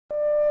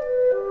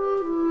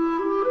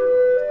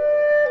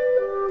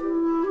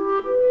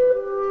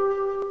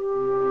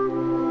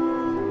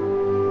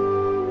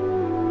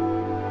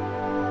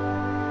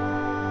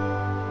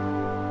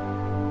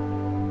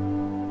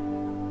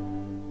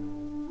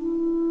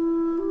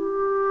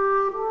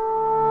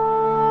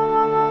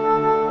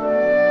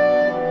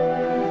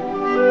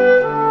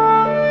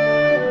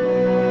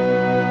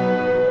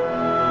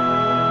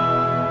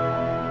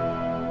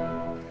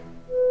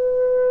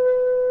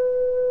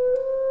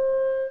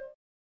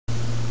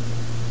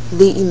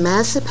The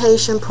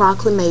Emancipation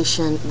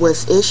Proclamation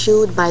was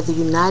issued by the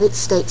United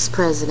States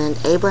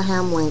President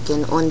Abraham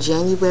Lincoln on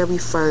January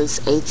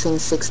 1st,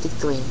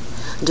 1863,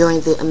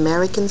 during the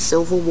American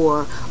Civil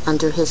War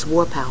under his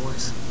war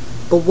powers.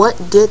 But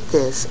what did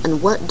this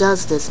and what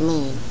does this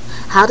mean?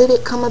 How did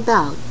it come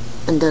about,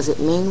 and does it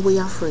mean we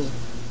are free?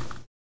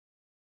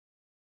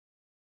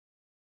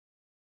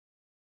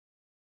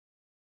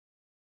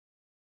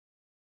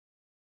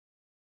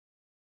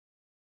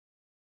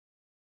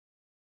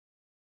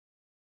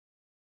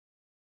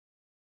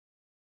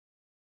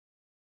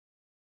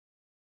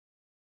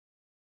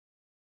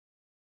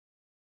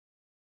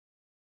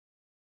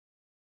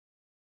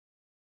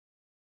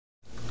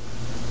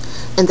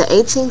 In the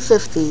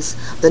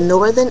 1850s, the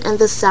northern and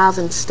the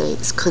southern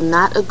states could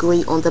not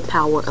agree on the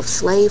power of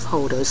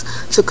slaveholders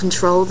to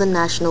control the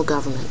national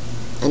government.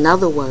 In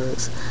other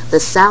words, the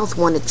South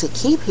wanted to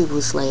keep Hebrew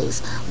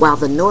slaves while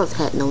the North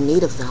had no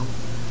need of them.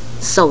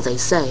 So they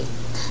say.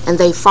 And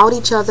they fought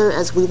each other,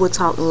 as we were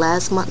taught in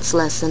last month's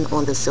lesson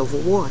on the Civil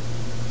War.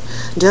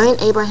 During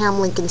Abraham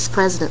Lincoln's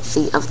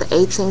presidency of the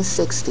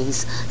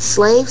 1860s,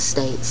 slave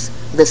states,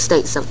 the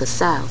states of the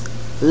South,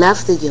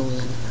 left the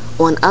Union.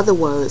 Or in other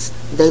words,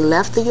 they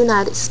left the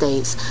United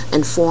States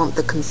and formed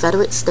the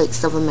Confederate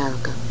States of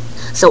America.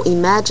 So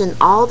imagine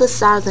all the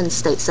southern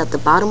states at the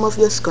bottom of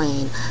your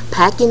screen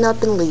packing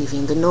up and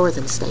leaving the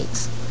northern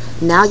states.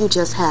 Now you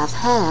just have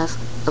half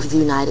of the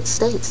United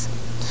States.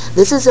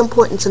 This is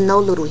important to know,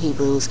 little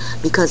Hebrews,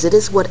 because it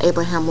is what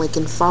Abraham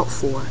Lincoln fought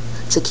for,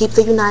 to keep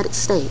the United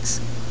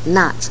States,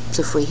 not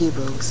to free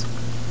Hebrews.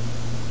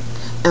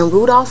 In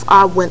Rudolph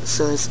R.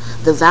 Wintzer's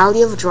The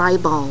Valley of Dry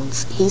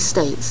Bones, he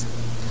states,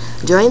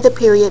 during the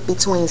period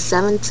between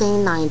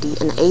 1790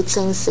 and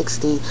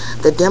 1860,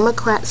 the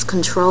Democrats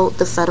controlled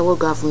the federal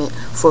government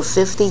for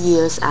 50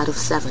 years out of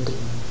 70.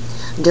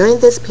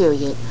 During this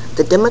period,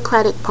 the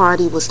Democratic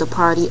Party was the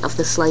party of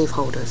the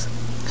slaveholders.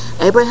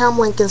 Abraham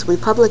Lincoln's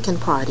Republican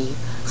Party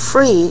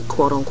freed,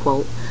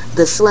 quote-unquote,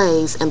 the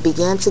slaves and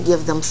began to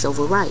give them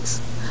civil rights.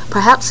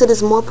 Perhaps it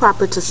is more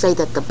proper to say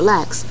that the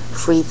blacks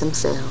freed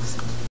themselves.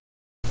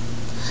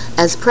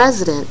 As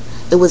president,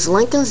 it was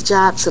Lincoln's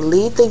job to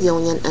lead the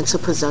Union and to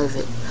preserve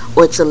it,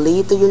 or to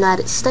lead the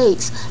United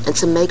States and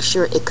to make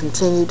sure it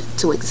continued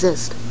to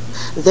exist.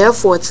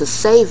 Therefore, to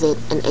save it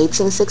in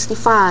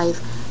 1865,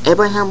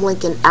 Abraham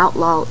Lincoln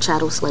outlawed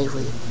chattel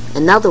slavery.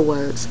 In other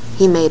words,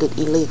 he made it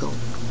illegal.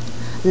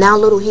 Now,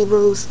 little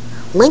Hebrews,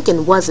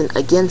 Lincoln wasn't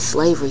against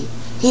slavery.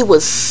 He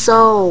was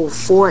so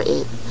for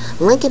it.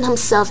 Lincoln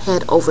himself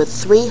had over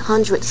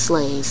 300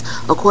 slaves,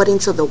 according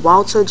to the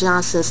Walter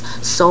Johnson's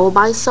Soul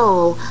by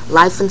Soul,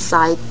 Life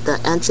Inside the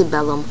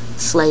Antebellum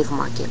Slave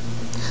Market.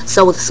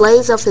 So with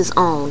slaves of his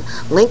own,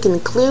 Lincoln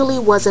clearly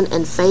wasn't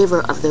in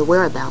favor of their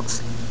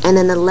whereabouts. And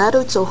in a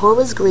letter to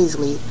Horace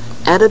Greeley,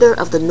 editor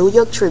of the New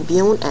York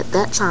Tribune at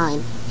that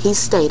time, he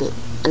stated,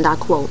 and I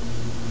quote,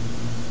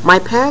 "My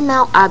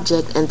paramount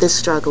object in this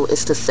struggle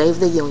is to save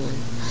the Union.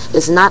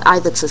 It's not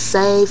either to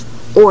save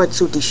or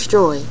to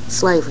destroy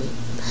slavery.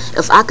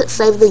 If I could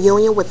save the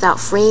Union without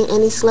freeing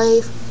any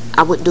slave,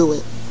 I would do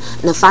it.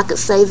 And if I could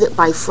save it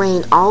by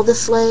freeing all the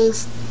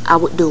slaves, I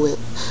would do it.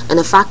 And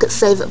if I could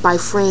save it by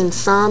freeing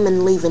some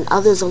and leaving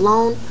others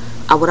alone,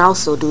 I would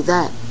also do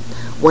that.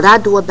 What I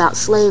do about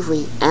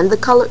slavery and the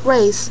colored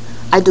race,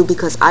 I do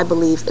because I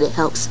believe it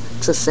helps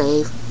to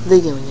save the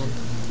Union."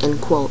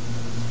 End quote.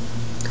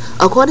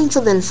 According to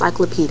the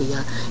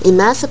encyclopedia,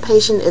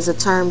 emancipation is a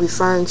term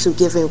referring to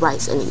giving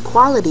rights and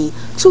equality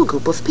to a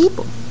group of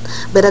people.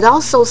 But it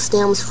also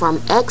stems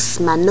from ex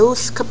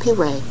manus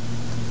capire,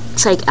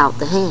 take out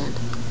the hand.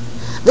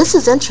 This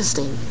is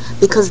interesting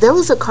because there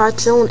was a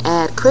cartoon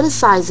ad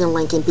criticizing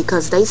Lincoln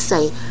because they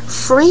say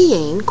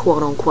freeing,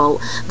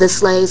 quote-unquote, the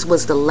slaves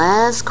was the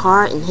last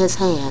card in his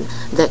hand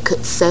that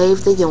could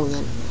save the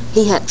Union.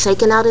 He had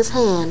taken out his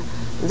hand,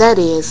 that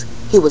is,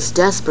 he was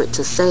desperate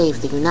to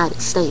save the United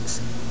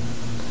States.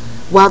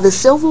 While the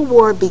Civil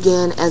War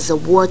began as a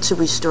war to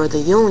restore the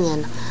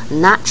Union,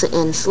 not to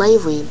end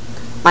slavery,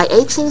 by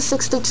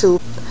 1862,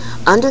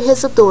 under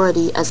his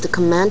authority as the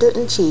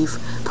Commander-in-Chief,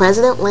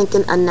 President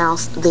Lincoln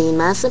announced the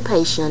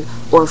emancipation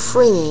or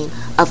freeing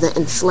of the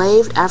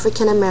enslaved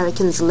African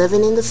Americans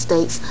living in the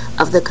states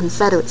of the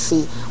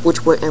Confederacy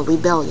which were in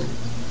rebellion.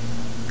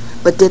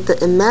 But did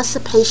the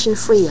emancipation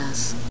free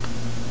us?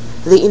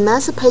 The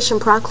Emancipation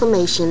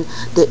Proclamation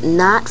did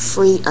not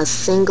free a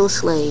single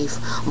slave,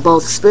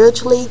 both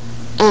spiritually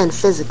and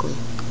physically.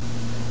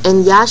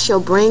 "And Yah shall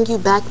bring you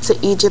back to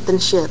Egypt in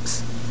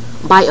ships,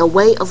 by a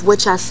way of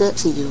which I said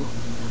to you,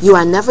 you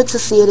are never to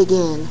see it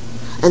again.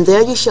 And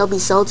there you shall be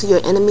sold to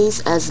your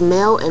enemies as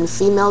male and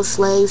female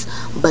slaves,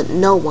 but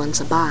no one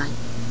to buy."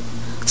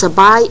 To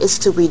buy is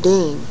to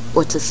redeem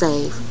or to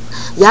save.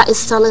 Yah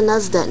is telling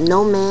us that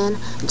no man,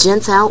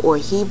 Gentile or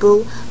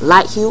Hebrew,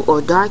 light hue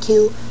or dark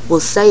hue, will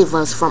save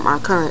us from our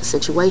current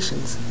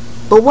situations.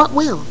 But what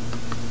will?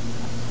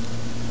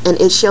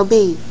 "And it shall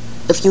be,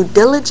 if you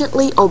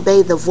diligently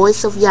obey the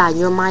voice of Yah,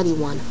 your mighty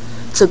one,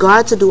 to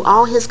guard to do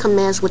all his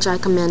commands which I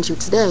command you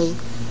today,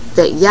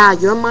 that Yah,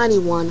 your mighty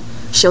one,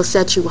 shall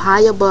set you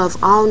high above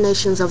all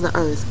nations of the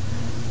earth.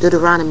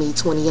 Deuteronomy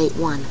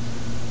 28:1.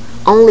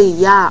 Only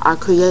Yah, our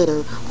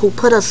Creator, who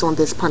put us on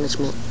this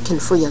punishment, can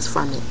free us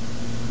from it.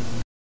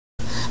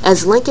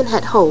 As Lincoln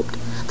had hoped,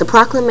 the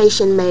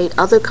proclamation made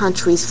other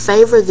countries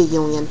favor the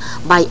Union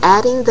by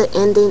adding the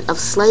ending of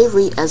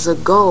slavery as a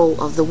goal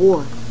of the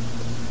war.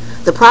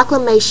 The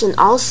proclamation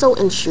also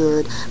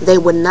ensured they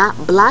would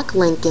not block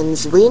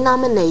Lincoln's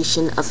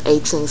renomination of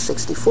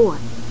 1864,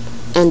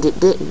 and it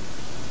didn't.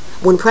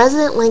 When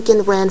President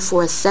Lincoln ran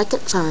for a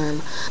second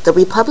term, the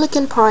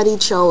Republican Party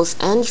chose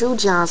Andrew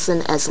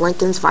Johnson as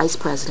Lincoln's vice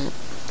president.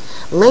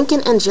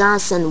 Lincoln and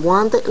Johnson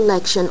won the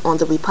election on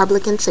the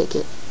Republican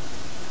ticket.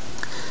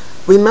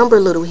 Remember,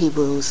 little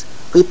Hebrews,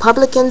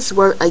 Republicans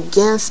were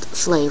against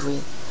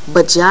slavery,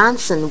 but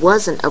Johnson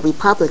wasn't a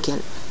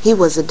Republican, he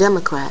was a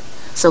Democrat,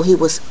 so he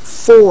was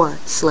for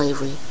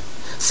slavery.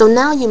 So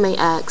now you may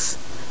ask,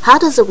 how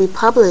does a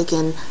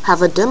Republican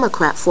have a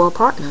Democrat for a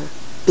partner?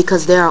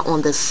 Because they are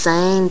on the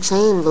same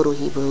team, little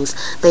Hebrews.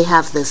 They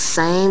have the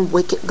same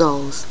wicked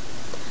goals.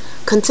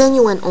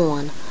 Continuing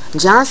on,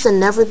 Johnson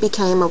never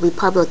became a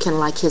Republican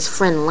like his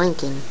friend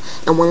Lincoln,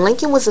 and when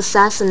Lincoln was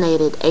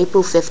assassinated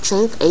April 15,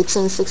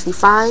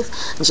 1865,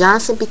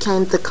 Johnson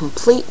became the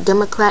complete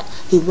Democrat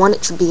he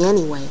wanted to be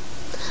anyway.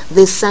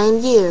 This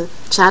same year,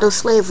 chattel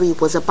slavery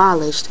was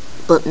abolished,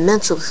 but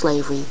mental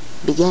slavery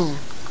began.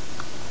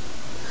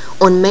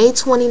 On May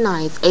 29,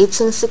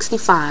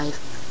 1865,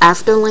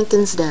 after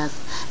Lincoln's death,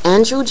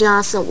 Andrew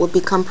Johnson would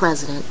become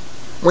president.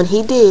 When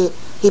he did,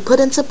 he put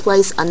into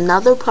place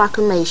another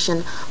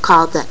proclamation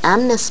called the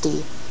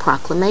Amnesty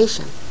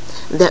Proclamation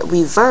that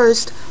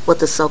reversed what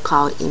the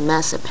so-called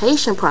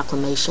Emancipation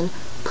Proclamation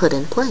put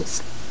in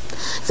place.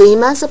 The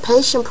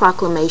Emancipation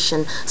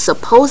Proclamation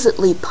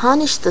supposedly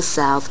punished the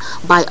South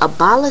by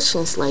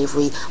abolishing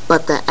slavery,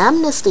 but the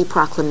Amnesty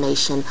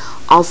Proclamation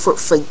offered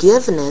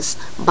forgiveness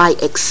by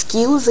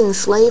excusing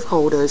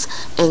slaveholders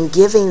and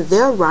giving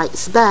their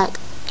rights back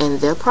and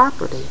their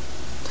property.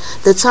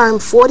 The term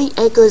 40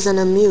 acres and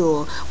a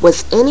mule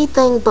was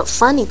anything but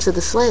funny to the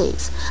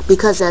slaves,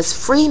 because as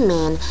free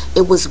men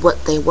it was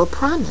what they were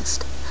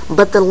promised.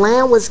 But the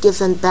land was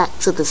given back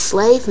to the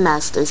slave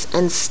masters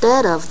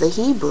instead of the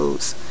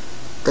Hebrews.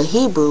 The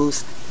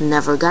Hebrews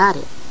never got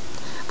it.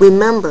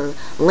 Remember,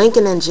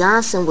 Lincoln and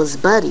Johnson was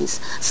buddies,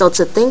 so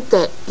to think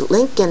that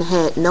Lincoln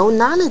had no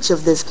knowledge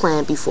of this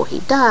plan before he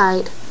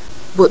died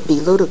would be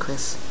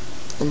ludicrous.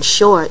 In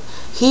short,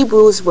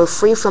 Hebrews were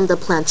free from the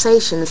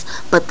plantations,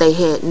 but they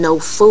had no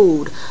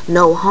food,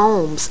 no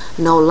homes,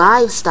 no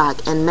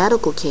livestock, and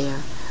medical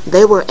care.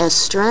 They were as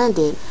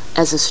stranded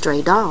as a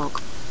stray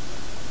dog.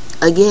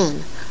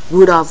 Again,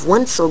 Rudolph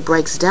Wenzel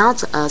breaks down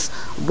to us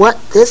what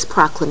this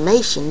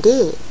proclamation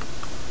did.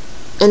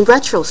 In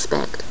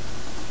retrospect,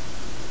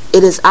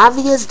 it is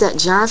obvious that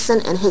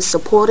Johnson and his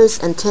supporters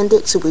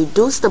intended to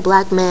reduce the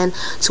black man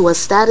to a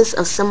status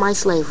of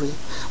semi-slavery,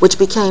 which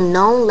became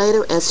known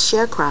later as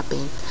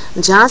sharecropping.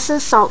 Johnson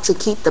sought to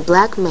keep the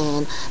black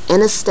man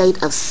in a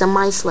state of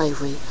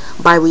semi-slavery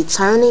by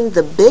returning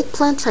the big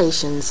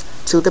plantations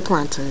to the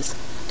planters,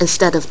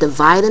 instead of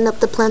dividing up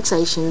the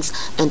plantations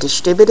and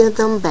distributing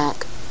them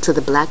back to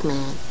the black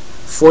man,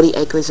 40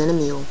 acres and a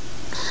mule.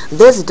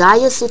 This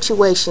dire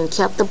situation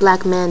kept the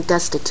black man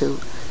destitute,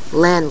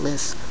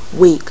 landless,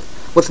 weak,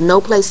 with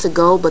no place to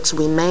go but to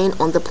remain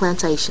on the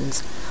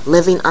plantations,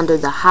 living under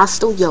the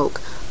hostile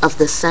yoke of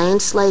the same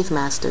slave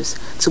masters,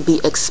 to be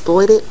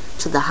exploited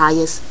to the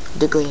highest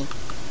degree.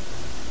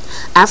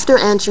 After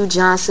Andrew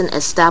Johnson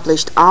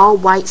established all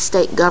white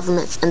state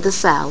governments in the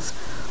South,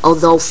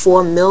 although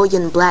 4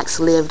 million blacks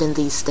lived in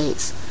these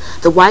states,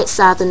 the white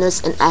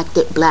Southerners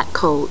enacted black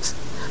codes.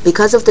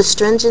 Because of the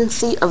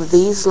stringency of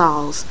these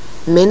laws,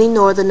 many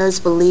Northerners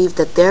believed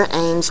that their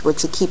aims were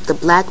to keep the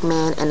black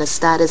man in a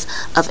status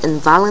of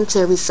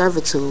involuntary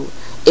servitude,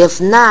 if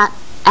not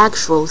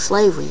actual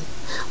slavery.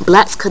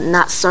 Blacks could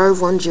not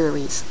serve on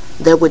juries.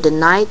 They were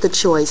denied the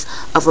choice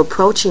of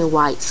approaching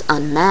whites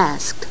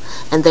unmasked,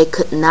 and they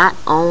could not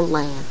own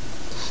land.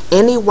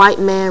 Any white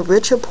man,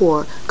 rich or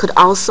poor, could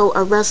also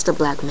arrest a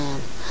black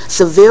man.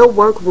 Severe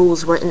work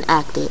rules were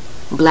enacted.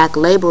 Black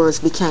laborers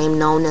became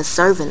known as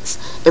servants,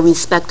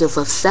 irrespective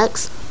of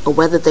sex or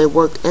whether they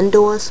worked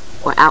indoors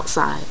or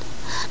outside.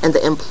 And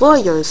the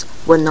employers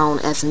were known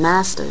as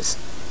masters.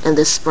 In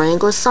the spring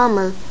or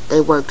summer,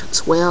 they worked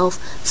 12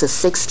 to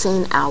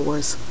 16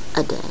 hours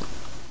a day.